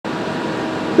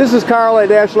This is Carl at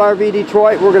National RV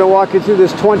Detroit. We're going to walk you through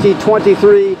this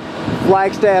 2023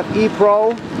 Flagstaff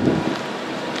E-PRO,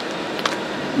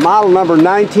 model number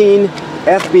 19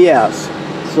 FBS.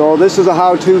 So this is a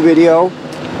how-to video.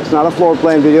 It's not a floor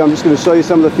plan video. I'm just going to show you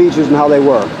some of the features and how they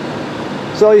work.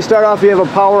 So you start off, you have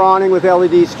a power awning with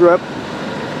LED strip,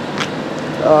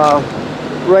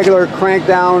 regular crank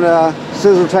down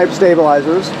scissor type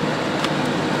stabilizers.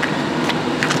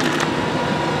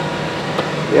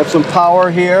 You have some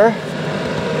power here,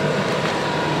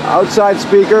 outside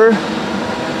speaker.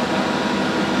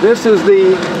 This is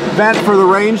the vent for the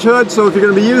range hood, so if you're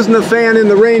going to be using the fan in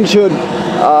the range hood,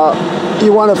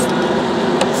 you want to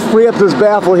free up this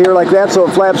baffle here like that so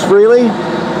it flaps freely.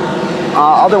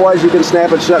 Otherwise you can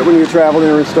snap it shut when you're traveling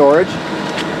or in storage.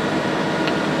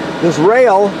 This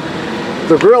rail,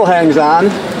 the griddle hangs on.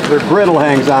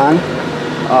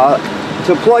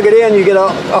 To plug it in, you get a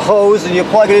hose and you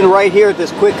plug it in right here at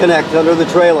this quick connect under the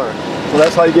trailer. So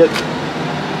that's how you get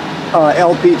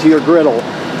LP to your griddle.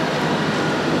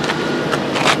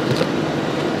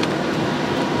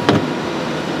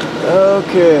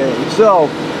 Okay, so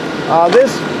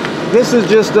this is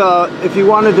just if you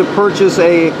wanted to purchase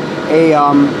a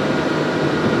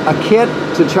kit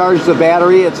to charge the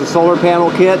battery. It's a solar panel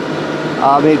kit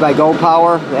made by Go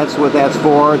Power. That's what that's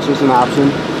for. It's just an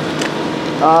option.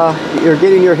 You're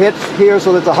getting your hitch here,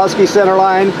 so that's a Husky center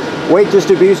line, weight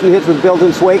distribution hitch with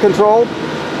built-in sway control.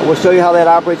 We'll show you how that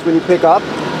operates when you pick up.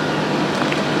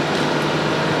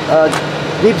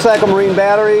 Deep cycle marine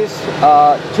batteries,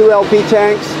 2 LP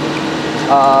tanks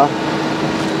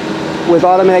with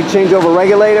automatic changeover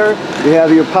regulator. You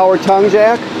have your power tongue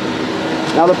jack.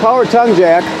 Now the power tongue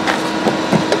jack,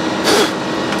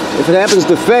 if it happens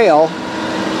to fail,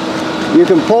 you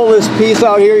can pull this piece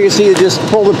out here. You see, you just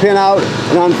pull the pin out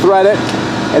and unthread it,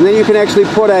 and then you can actually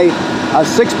put a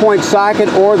 6-point socket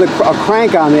or a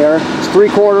crank on there. It's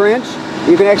 3/4 inch.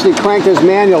 You can actually crank this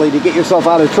manually to get yourself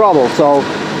out of trouble. So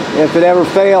if it ever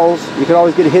fails, you can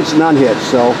always get it hitched and unhitched.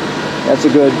 So that's a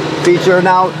good feature.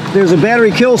 Now there's a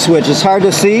battery kill switch. It's hard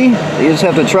to see. You just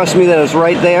have to trust me that it's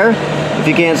right there. If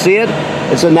you can't see it,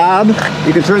 it's a knob.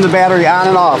 You can turn the battery on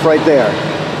and off right there.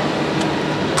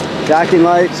 Docking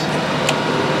lights.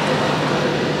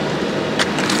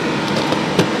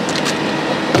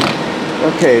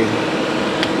 Okay,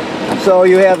 so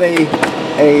you have a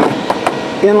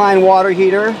inline water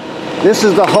heater. This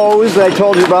is the hose that I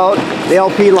told you about, the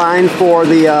LP line for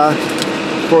the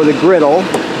griddle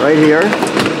right here.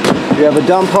 You have a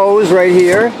dump hose right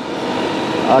here,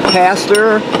 a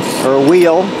caster or a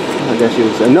wheel, I guess you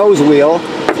would say, a nose wheel.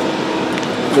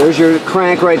 There's your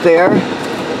crank right there.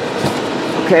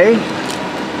 Okay,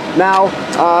 now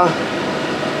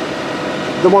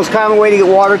the most common way to get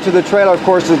water to the trailer, of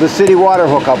course, is the city water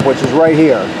hookup, which is right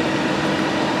here.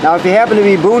 Now, if you happen to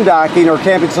be boondocking or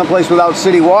camping someplace without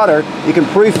city water, you can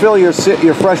pre-fill your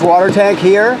fresh water tank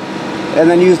here, and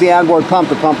then use the onboard pump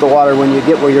to pump the water when you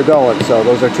get where you're going. So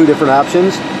those are two different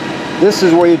options. This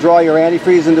is where you draw your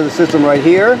antifreeze into the system right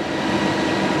here.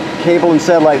 Cable and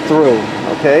satellite through.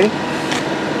 Okay.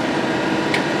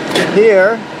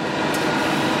 Here.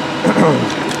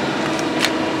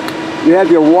 You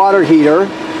have your water heater.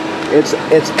 It's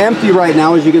empty right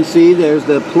now, as you can see. There's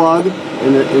the plug,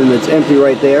 and it's empty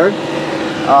right there.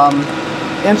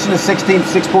 Inch and a 16th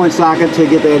 6-point socket to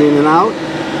get that in and out.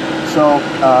 So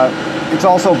it's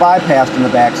also bypassed in the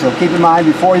back. So keep in mind,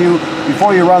 before you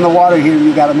run the water heater,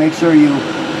 you got to make sure you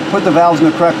put the valves in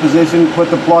the correct position,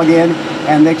 put the plug in,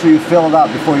 and make sure you fill it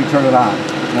up before you turn it on.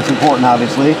 That's important,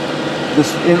 obviously.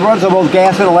 It runs on both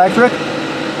gas and electric.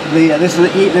 There's a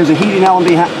heating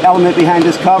element behind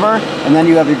this cover, and then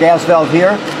you have your gas valve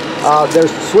here.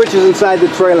 There's switches inside the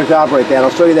trailer to operate that. I'll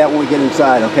show you that when we get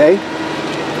inside, okay?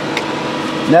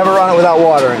 Never run it without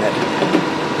water in it.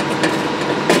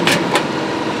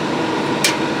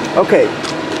 Okay,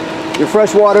 your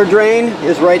fresh water drain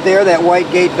is right there, that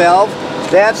white gate valve.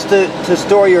 That's to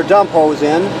store your dump hose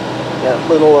in, that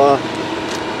little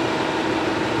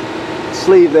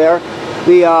sleeve there.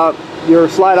 Your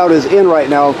slide out is in right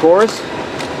now, of course.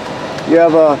 You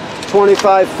have a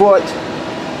 25-foot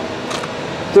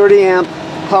 30-amp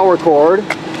power cord.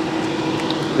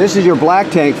 This is your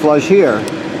black tank flush here.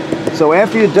 So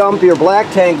after you dump your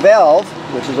black tank valve,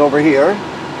 which is over here,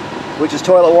 which is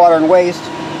toilet water and waste,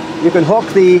 you can hook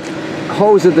the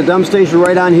hose at the dump station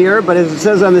right on here, but as it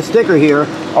says on the sticker here,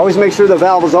 always make sure the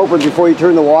valve is open before you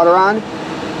turn the water on.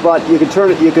 But you can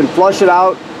turn it, you can flush it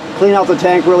out, clean out the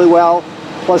tank really well,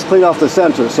 plus clean off the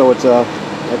sensor. So it's a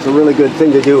really good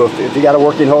thing to do. If you got a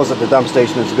working hose at the dump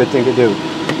station, it's a good thing to do.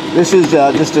 This is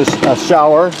just a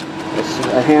shower. It's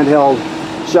a handheld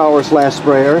shower slash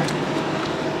sprayer.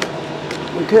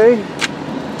 Okay,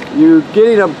 you're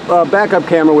getting a backup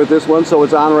camera with this one, so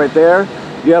it's on right there.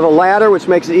 You have a ladder, which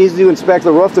makes it easy to inspect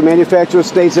the roof. The manufacturer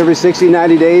states every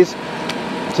 60-90 days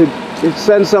to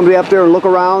send somebody up there and look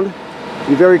around.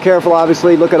 Be very careful,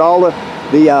 obviously. Look at all of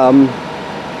the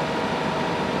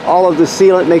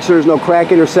sealant. Make sure there's no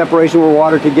cracking or separation where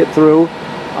water could get through.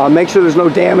 Make sure there's no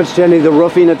damage to any of the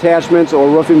roofing attachments or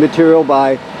roofing material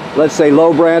by, let's say,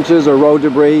 low branches or road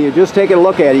debris. You're just taking a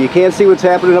look at it. You can't see what's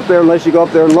happening up there unless you go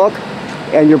up there and look,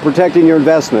 and you're protecting your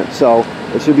investment. So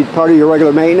it should be part of your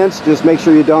regular maintenance. Just make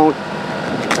sure you don't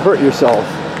hurt yourself.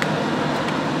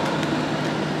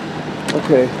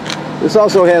 Okay, this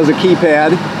also has a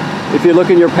keypad. If you look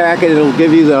in your packet, it'll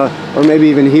give you the, or maybe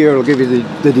even here, it'll give you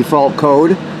the default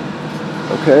code.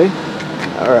 Okay,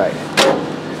 all right.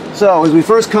 So as we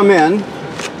first come in,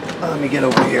 let me get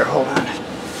over here, hold on.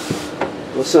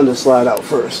 We'll send the slide out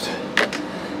first.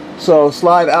 So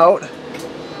slide out.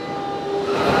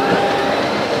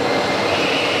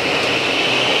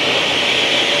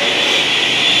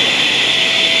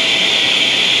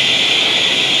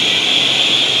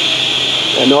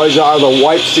 And those are the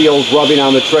wipe seals rubbing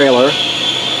on the trailer.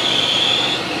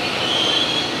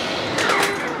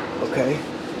 Okay.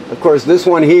 Of course, this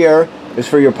one here is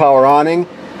for your power awning.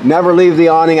 Never leave the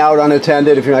awning out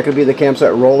unattended. If you're not going to be at the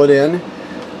campsite, roll it in.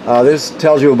 This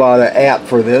tells you about an app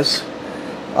for this.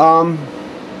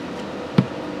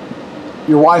 Your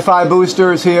Wi-Fi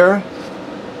booster is here.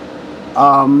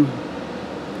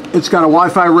 It's got a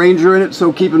Wi-Fi Ranger in it,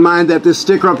 so keep in mind that this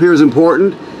sticker up here is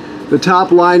important. The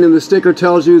top line in the sticker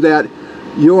tells you that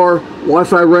your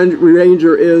Wi-Fi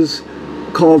Ranger is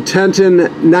called Tenton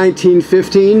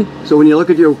 1915. So when you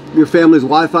look at your family's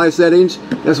Wi-Fi settings,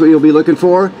 that's what you'll be looking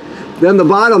for. Then the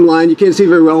bottom line, you can't see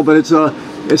very well, but it's an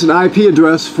IP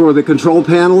address for the control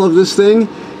panel of this thing.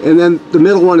 And then the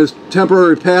middle one is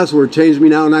temporary password, change me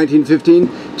now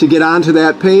 1915, to get onto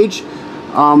that page.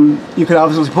 You can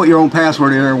obviously put your own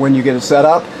password in there when you get it set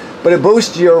up, but it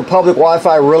boosts your public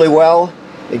Wi-Fi really well.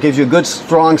 It gives you a good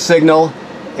strong signal,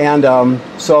 and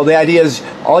so the idea is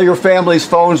all your family's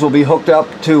phones will be hooked up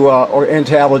to, and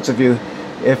tablets if you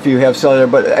have cellular,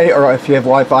 or if you have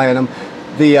Wi-Fi in them.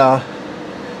 They'll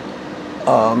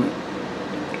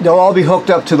all be hooked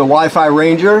up to the Wi-Fi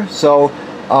Ranger, so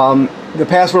the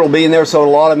password will be in there, so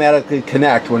it'll automatically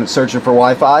connect when it's searching for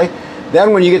Wi-Fi.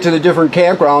 Then when you get to the different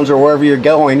campgrounds or wherever you're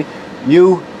going,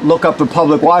 you look up the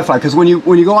public Wi-Fi, because when you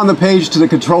go on the page to the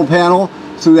control panel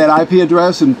through that IP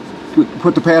address and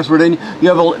put the password in,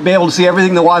 you'll be able to see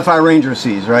everything the Wi-Fi Ranger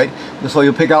sees, right? So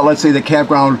you'll pick out, let's say, the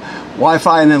campground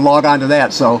Wi-Fi and then log on to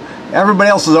that. So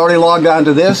everybody else is already logged on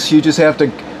to this. You just have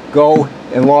to go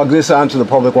and log this onto the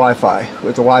public Wi-Fi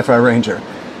with the Wi-Fi Ranger.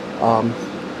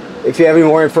 If you have any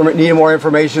more need more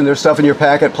information, there's stuff in your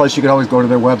packet. Plus, you can always go to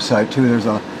their website too. There's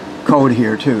a code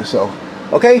here too. So,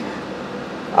 okay.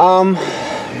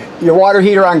 Your water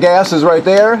heater on gas is right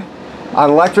there. On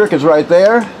electric is right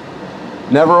there.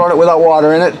 Never run it without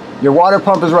water in it. Your water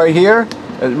pump is right here.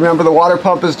 Remember, the water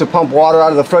pump is to pump water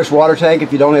out of the fresh water tank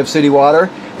if you don't have city water.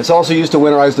 It's also used to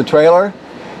winterize the trailer.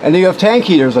 And then you have tank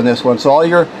heaters on this one. So all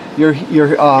your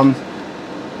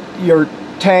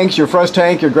tanks, your fresh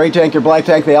tank, your gray tank, your black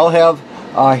tank, they all have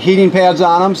heating pads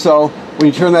on them. So when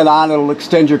you turn that on, it'll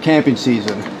extend your camping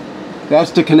season.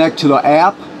 That's to connect to the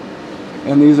app.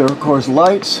 And these are, of course,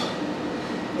 lights.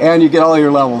 And you get all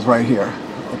your levels right here.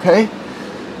 Okay?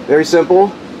 Very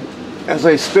simple. As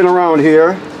I spin around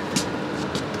here,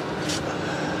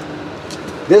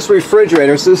 this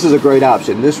refrigerator, so this is a great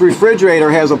option. This refrigerator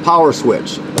has a power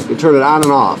switch. You turn it on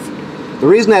and off. The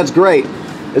reason that's great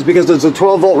is because it's a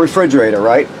 12-volt refrigerator,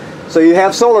 right? So you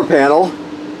have solar panel,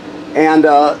 and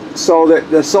so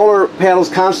the solar panel is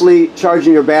constantly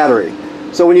charging your battery.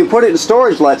 So when you put it in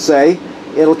storage, let's say,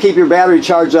 it'll keep your battery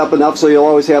charged up enough so you'll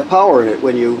always have power in it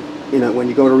when you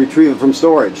go to retrieve it from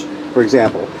storage, for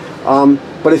example.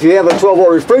 But if you have a 12-volt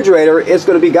refrigerator, it's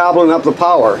going to be gobbling up the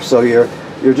power, so you're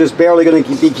just barely going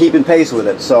to be keeping pace with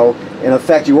it. So in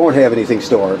effect, you won't have anything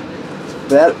stored.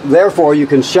 Therefore, you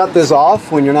can shut this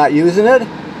off when you're not using it,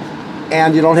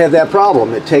 and you don't have that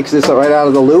problem. It takes this right out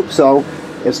of the loop, so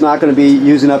it's not going to be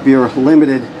using up your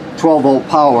limited 12-volt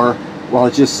power while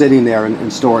it's just sitting there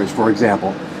in storage, for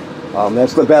example.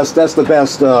 That's the best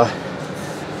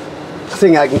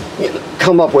thing I can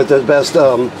come up with. The best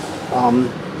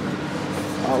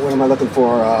what am I looking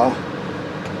for?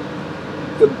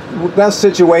 The best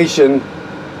situation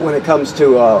when it comes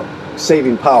to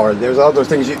saving power. There's other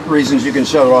reasons you can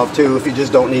shut it off too if you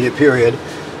just don't need it, period.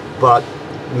 But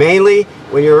mainly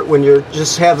when you're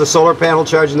just have the solar panel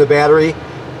charging the battery,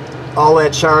 all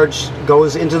that charge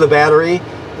goes into the battery,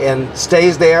 and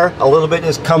stays there. A little bit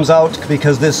just comes out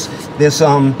because this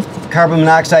carbon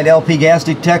monoxide LP gas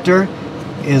detector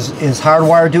is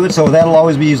hardwired to it, so that'll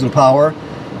always be using power,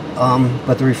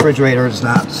 but the refrigerator is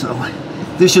not. So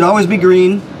this should always be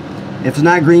green. If it's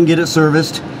not green, get it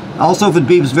serviced. Also, if it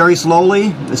beeps very slowly,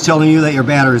 it's telling you that your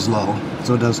battery is low.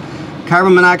 So it does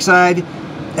carbon monoxide,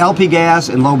 LP gas,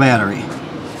 and low battery.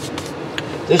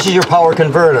 This is your power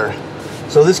converter.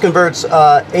 So this converts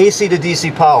AC to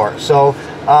DC power. So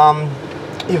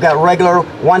you've got regular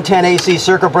 110 AC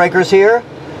circuit breakers here,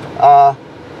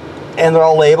 and they're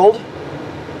all labeled.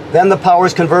 Then the power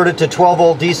is converted to 12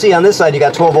 volt DC. On this side you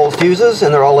got 12 volt fuses,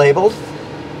 and they're all labeled.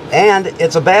 And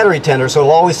it's a battery tender, so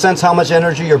it'll always sense how much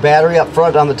energy your battery up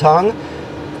front on the tongue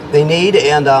they need,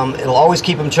 and it'll always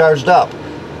keep them charged up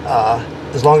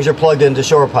as long as you're plugged into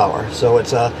shore power. So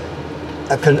it's a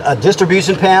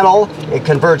distribution panel. It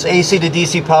converts AC to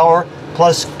DC power,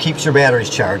 plus keeps your batteries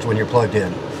charged when you're plugged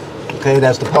in. Okay,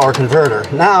 that's the power converter.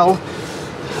 Now,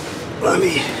 let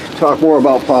me talk more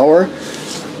about power.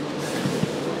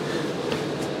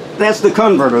 That's the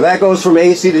converter. That goes from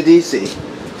AC to DC.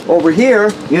 Over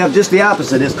here, you have just the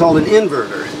opposite. It's called an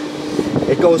inverter.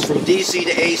 It goes from DC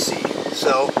to AC.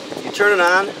 So you turn it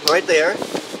on right there,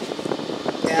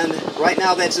 and right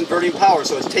now that's inverting power.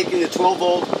 So it's taking the 12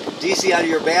 volt DC out of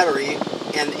your battery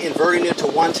and inverting it to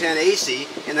 110 AC,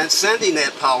 and then sending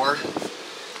that power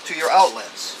to your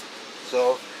outlets.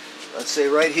 So let's say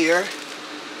right here,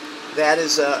 that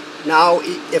is now,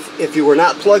 if you were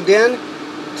not plugged in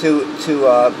to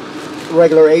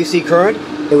regular AC current,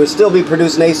 it would still be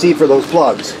producing AC for those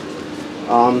plugs.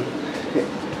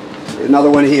 Another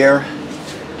one here,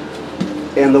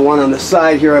 and the one on the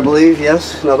side here, I believe.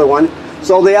 Yes, another one.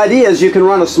 So the idea is you can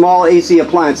run a small AC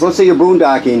appliance. Let's say you're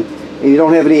boondocking and you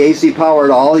don't have any AC power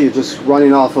at all. You're just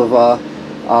running off of a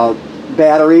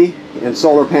battery and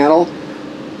solar panel.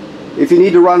 If you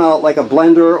need to run like a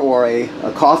blender or a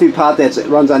coffee pot that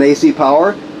runs on AC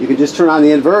power, you can just turn on the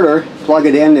inverter, plug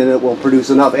it in, and it will produce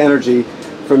enough energy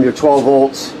from your 12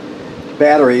 volts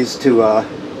batteries to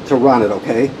run it.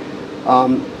 Okay.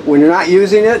 When you're not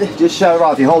using it, just shut it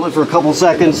off. You hold it for a couple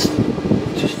seconds,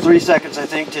 just 3 seconds I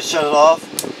think, just shut it off,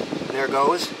 and there it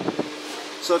goes.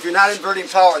 So if you're not inverting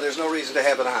power, there's no reason to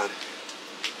have it on.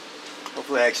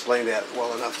 Hopefully I explained that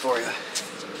well enough for you.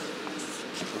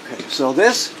 Okay, so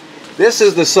this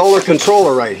is the solar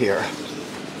controller right here.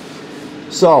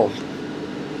 So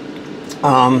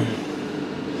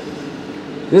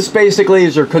this basically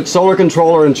is your solar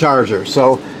controller and charger.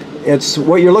 So it's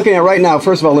what you're looking at right now.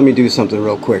 First of all, let me do something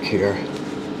real quick here.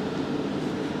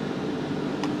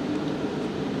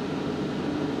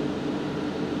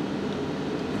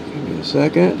 Give me a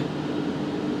second.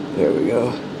 There we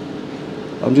go.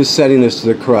 I'm just setting this to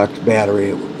the correct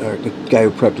battery. The guy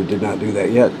who prepped it did not do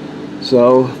that yet.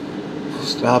 So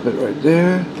stop it right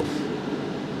there.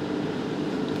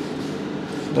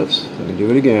 Oops, let me do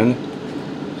it again.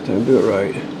 It's time to do it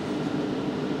right.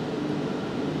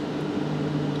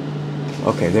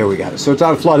 Okay, there we got it. So it's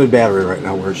on a flooded battery right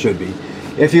now where it should be.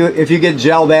 If you get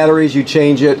gel batteries, you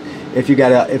change it. If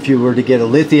you were to get a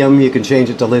lithium, you can change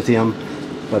it to lithium.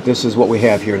 But this is what we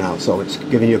have here now, so it's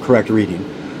giving you a correct reading.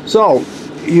 So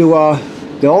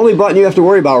the only button you have to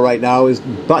worry about right now is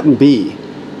button B.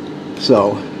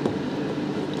 So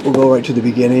we'll go right to the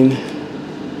beginning.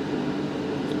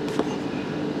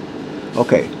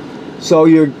 Okay, so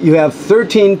you have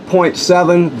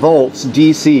 13.7 volts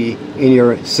DC in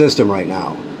your system right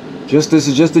now. This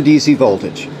is just the DC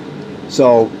voltage.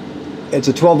 So it's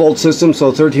a 12 volt system,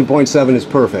 so 13.7 is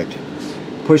perfect.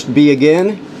 Push B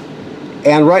again,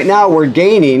 and right now we're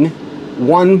gaining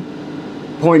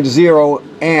 1.0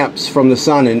 amps from the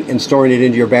sun and storing it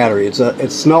into your battery.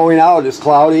 It's snowing out, it's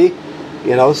cloudy,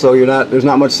 you know, so there's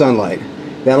not much sunlight.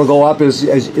 That'll go up as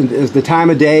the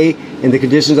time of day and the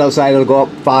conditions outside. It'll go up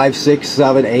 5, 6,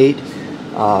 7, 8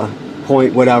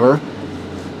 point whatever.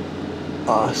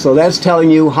 So that's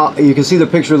telling you how. You can see the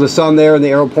picture of the sun there and the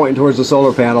arrow pointing towards the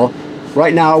solar panel.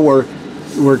 Right now we're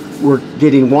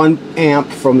getting 1 amp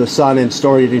from the sun and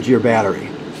storing it into your battery.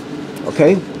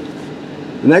 Okay.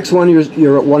 The next one,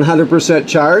 you're at 100%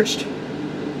 charged,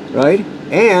 right?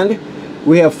 And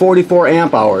we have 44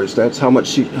 amp hours. That's how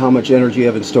much energy you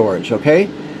have in storage. Okay,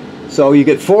 so you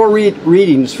get 4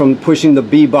 readings from pushing the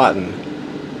B button,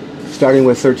 starting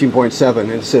with 13.7 in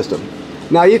the system.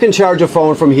 Now you can charge a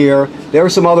phone from here. There are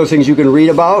some other things you can read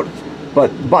about,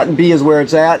 but button B is where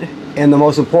it's at. And the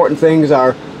most important things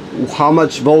are how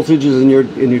much voltage is in your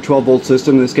 12 volt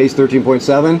system, in this case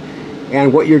 13.7,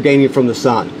 and what you're gaining from the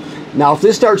sun. Now if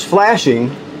this starts flashing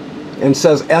and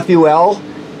says FUL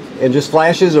and just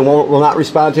flashes and will not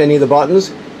respond to any of the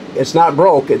buttons, it's not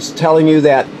broke. It's telling you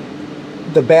that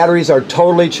the batteries are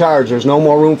totally charged. There's no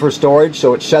more room for storage,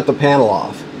 so it shut the panel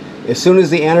off. As soon as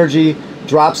the energy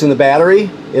drops in the battery,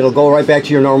 it'll go right back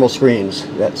to your normal screens.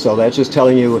 So that's just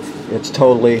telling you it's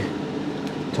totally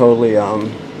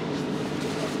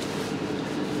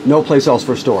no place else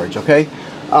for storage, okay?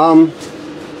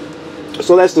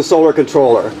 So that's the solar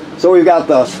controller. So we've got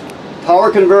the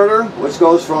power converter, which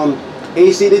goes from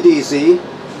AC to DC.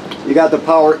 You got the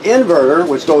power inverter,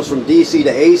 which goes from DC to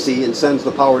AC and sends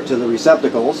the power to the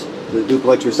receptacles, the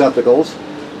duplex receptacles.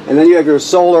 And then you have your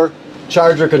solar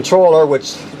charger controller,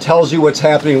 which tells you what's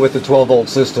happening with the 12-volt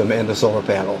system and the solar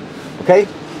panel. Okay?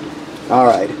 All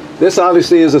right. This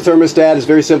obviously is a thermostat. It's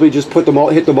very simply just hit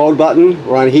the mode button.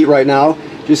 We're on heat right now.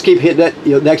 Just keep hitting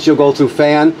it. Next you'll go through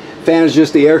fan. Fan is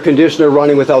just the air conditioner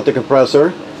running without the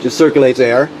compressor. Just circulates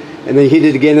air. And then you hit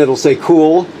it again, it'll say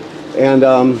cool. And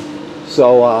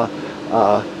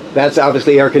that's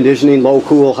obviously air conditioning, low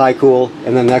cool, high cool,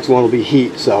 and then the next one will be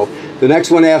heat. So the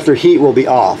next one after heat will be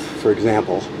off, for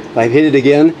example. If I hit it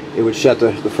again, it would shut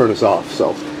the furnace off.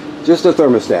 So just a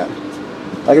thermostat.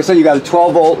 Like I said, you got a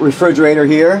 12-volt refrigerator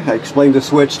here. I explained the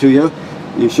switch to you.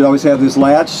 You should always have this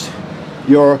latch.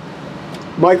 Your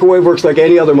microwave works like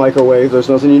any other microwave. There's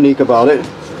nothing unique about it.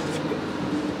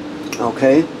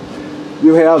 Okay.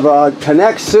 You have a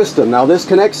Connect system. Now this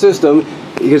Connect system,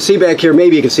 you can see back here,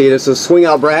 maybe you can see it, it's a swing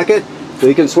out bracket. So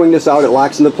you can swing this out, it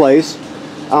locks into place.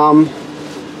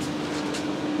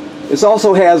 This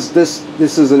also has, this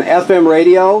is an FM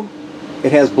radio.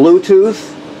 It has Bluetooth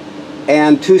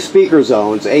and 2 speaker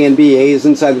zones, A and B. A is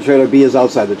inside the trailer, B is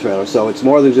outside the trailer. So it's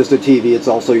more than just a TV, it's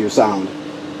also your sound.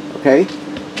 Okay?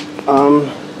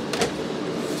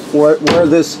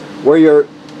 Where your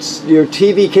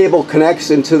TV cable connects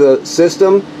into the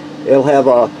system, it'll have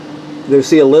you'll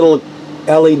see a little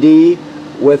LED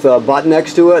with a button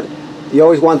next to it. You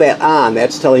always want that on.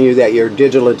 That's telling you that your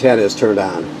digital antenna is turned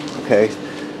on. Okay.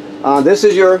 This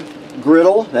is your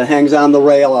griddle that hangs on the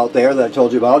rail out there that I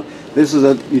told you about. This is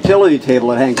a utility table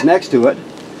that hangs next to it.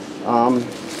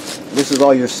 This is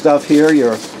all your stuff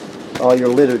here, all your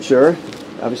literature.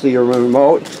 Obviously your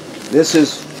remote. This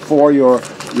is for your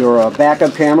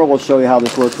backup camera. We'll show you how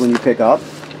this works when you pick up.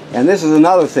 And this is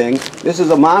another thing. This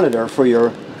is a monitor for your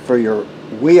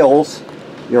wheels,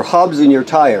 your hubs, and your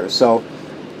tires. So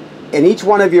in each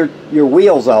one of your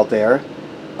wheels out there,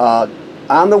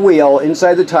 on the wheel,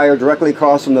 inside the tire, directly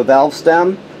across from the valve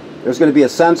stem, there's going to be a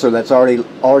sensor that's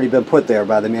already been put there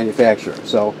by the manufacturer.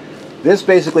 So this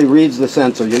basically reads the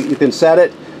sensor. You can set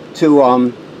it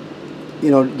to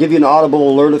give you an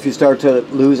audible alert if you start to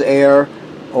lose air,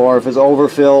 or if it's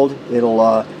overfilled. It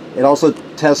also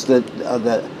tests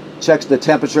checks the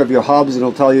temperature of your hubs, and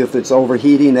it'll tell you if it's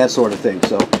overheating, that sort of thing.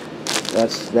 So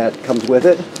that comes with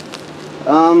it.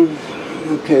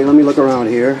 Okay, let me look around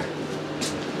here.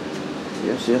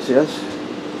 Yes.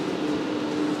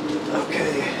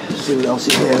 Okay, let's see what else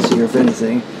he has here, if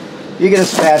anything. You get a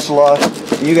spatula,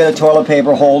 you get a toilet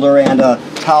paper holder, and a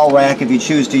towel rack if you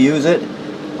choose to use it.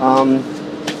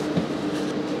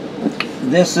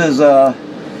 This is a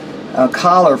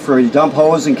collar for your dump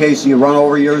hose in case you run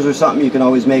over yours or something. You can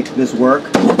always make this work.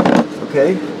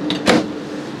 Okay.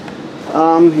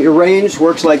 Your range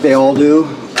works like they all do.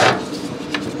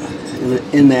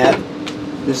 In that,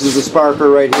 this is the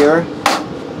sparker right here.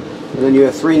 And then you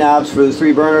have 3 knobs for the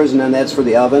 3 burners, and then that's for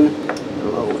the oven. I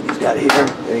don't know what he's got here.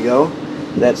 There you go.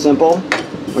 That simple.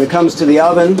 When it comes to the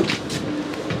oven,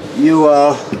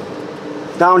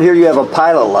 down here you have a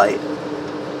pilot light.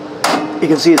 You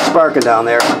can see it sparking down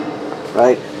there,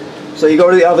 right? So you go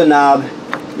to the oven knob,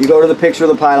 you go to the picture of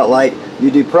the pilot light, you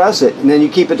depress it, and then you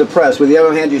keep it depressed. With the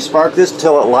other hand, you spark this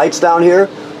until it lights down here.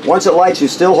 Once it lights, you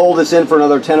still hold this in for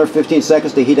another 10 or 15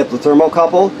 seconds to heat up the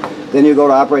thermocouple. Then you go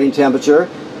to operating temperature.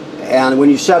 And when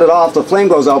you shut it off, the flame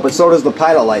goes out, but so does the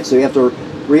pilot light. So you have to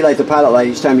relight the pilot light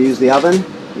each time you use the oven.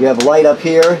 You have a light up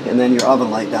here, and then your oven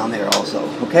light down there also,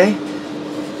 okay?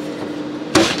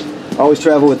 Always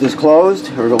travel with this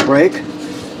closed, or it'll break.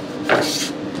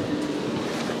 Let's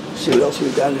see what else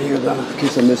we've got in here, in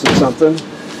case I'm missing something.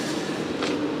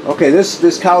 Okay,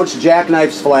 this couch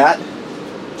jackknifes flat,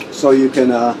 so you can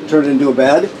turn it into a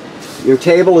bed. Your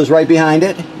table is right behind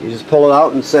it. You just pull it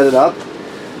out and set it up.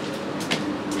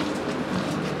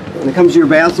 When it comes to your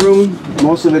bathroom,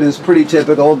 most of it is pretty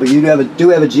typical, but you do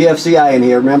have a GFCI in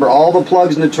here. Remember, all the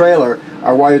plugs in the trailer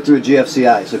are wired through a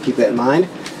GFCI, so keep that in mind.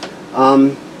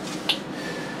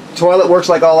 Toilet works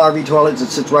like all RV toilets. It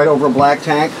sits right over a black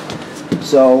tank.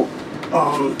 So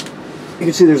you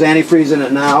can see there's antifreeze in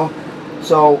it now.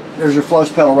 So there's your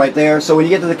flush pedal right there. So when you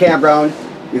get to the campground,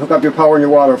 you hook up your power and your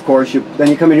water, of course. Then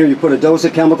you come in here, you put a dose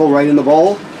of chemical right in the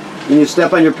bowl. you need to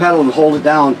step on your pedal and hold it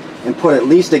down and put at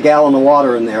least a gallon of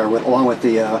water in there along with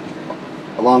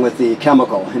the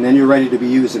chemical, and then you're ready to be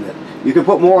using it. You can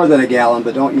put more than a gallon,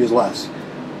 but don't use less.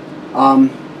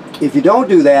 If you don't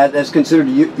do that, that's considered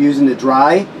using it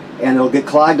dry, and it'll get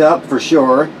clogged up for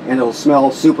sure, and it'll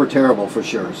smell super terrible for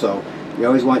sure. So you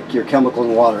always want your chemical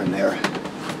and water in there.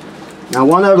 Now,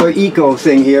 one other eco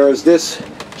thing here is this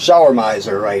shower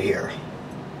miser right here.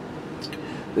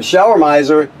 The shower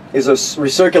miser is a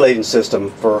recirculating system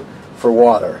for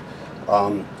water.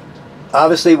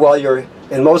 Obviously, while you're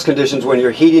in most conditions, when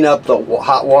you're heating up the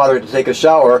hot water to take a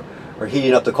shower, or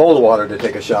heating up the cold water to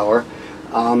take a shower,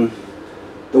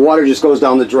 the water just goes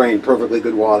down the drain, perfectly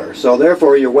good water. So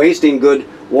therefore, you're wasting good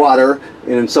water,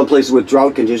 and in some places with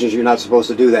drought conditions, you're not supposed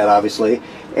to do that, obviously.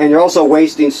 And you're also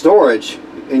wasting storage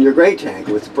in your gray tank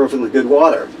with perfectly good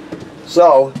water.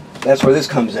 So that's where this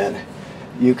comes in.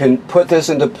 You can put this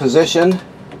into position.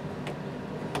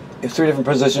 It's 3 different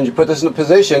positions. You put this into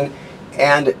position,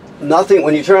 and nothing,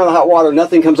 when you turn on the hot water,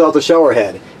 nothing comes out the shower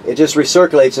head. It just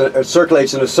recirculates. It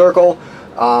circulates in a circle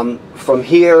from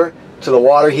here to the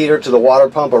water heater to the water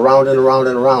pump, around and around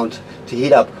and around to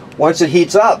heat up. Once it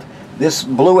heats up, this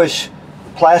bluish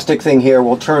plastic thing here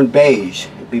will turn beige,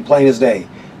 be plain as day.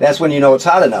 That's when you know it's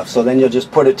hot enough. So then you'll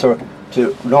just put it to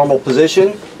normal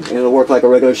position, and it'll work like a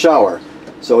regular shower.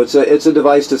 So it's a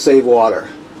device to save water.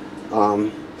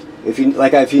 If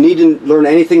you need to learn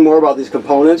anything more about these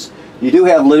components, you do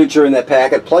have literature in that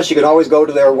packet. Plus, you can always go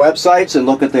to their websites and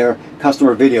look at their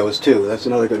customer videos too. That's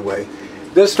another good way.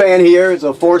 This fan here is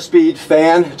a 4-speed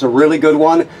fan. It's a really good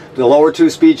one. The lower 2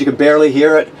 speeds, you can barely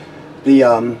hear it.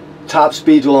 The top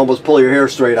speeds will almost pull your hair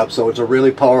straight up. So it's a really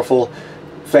powerful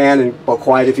fan, but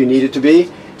quiet if you need it to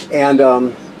be. And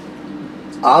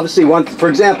obviously, for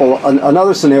example,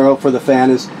 another scenario for the fan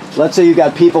is, let's say you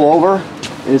got people over,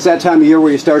 and it's that time of year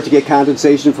where you start to get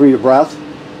condensation from your breath,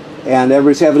 and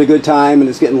everybody's having a good time, and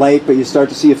it's getting late, but you start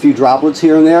to see a few droplets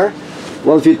here and there.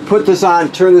 Well, if you put this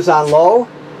on, turn this on low,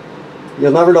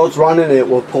 you'll never know it's running, and it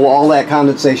will pull all that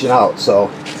condensation out. So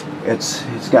it's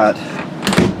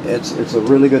a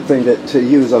really good thing to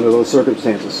use under those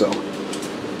circumstances. So,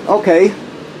 okay,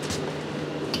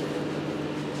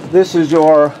 this is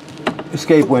your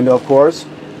escape window, of course.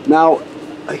 Now,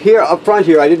 here up front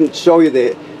here, I didn't show you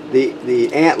the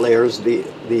antlers, the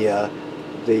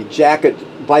jacket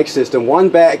bike system. One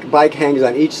bike hangs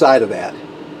on each side of that.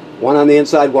 One on the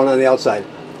inside, one on the outside.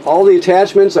 All the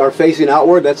attachments are facing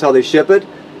outward. That's how they ship it.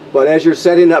 But as you're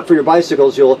setting it up for your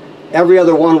bicycles, every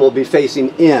other one will be facing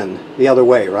in the other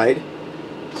way, right?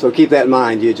 So keep that in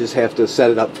mind. You just have to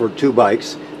set it up for 2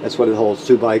 bikes. That's what it holds,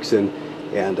 2 bikes, and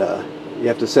you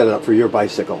have to set it up for your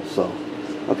bicycle. So,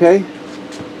 okay.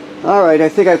 All right, I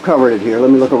think I've covered it here. Let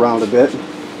me look around a bit.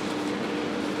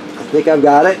 I think I've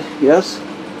got it. Yes.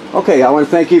 Okay, I want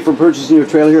to thank you for purchasing your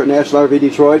trailer here at National RV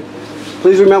Detroit.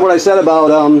 Please remember what I said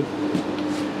about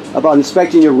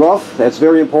inspecting your roof. That's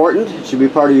very important. It should be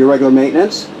part of your regular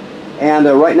maintenance. And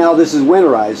right now this is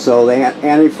winterized, so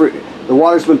the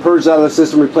water's been purged out of the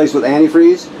system, replaced with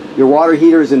antifreeze. Your water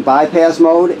heater is in bypass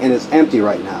mode, and it's empty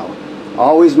right now.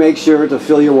 Always make sure to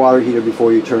fill your water heater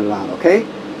before you turn it on, okay?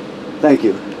 Thank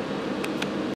you.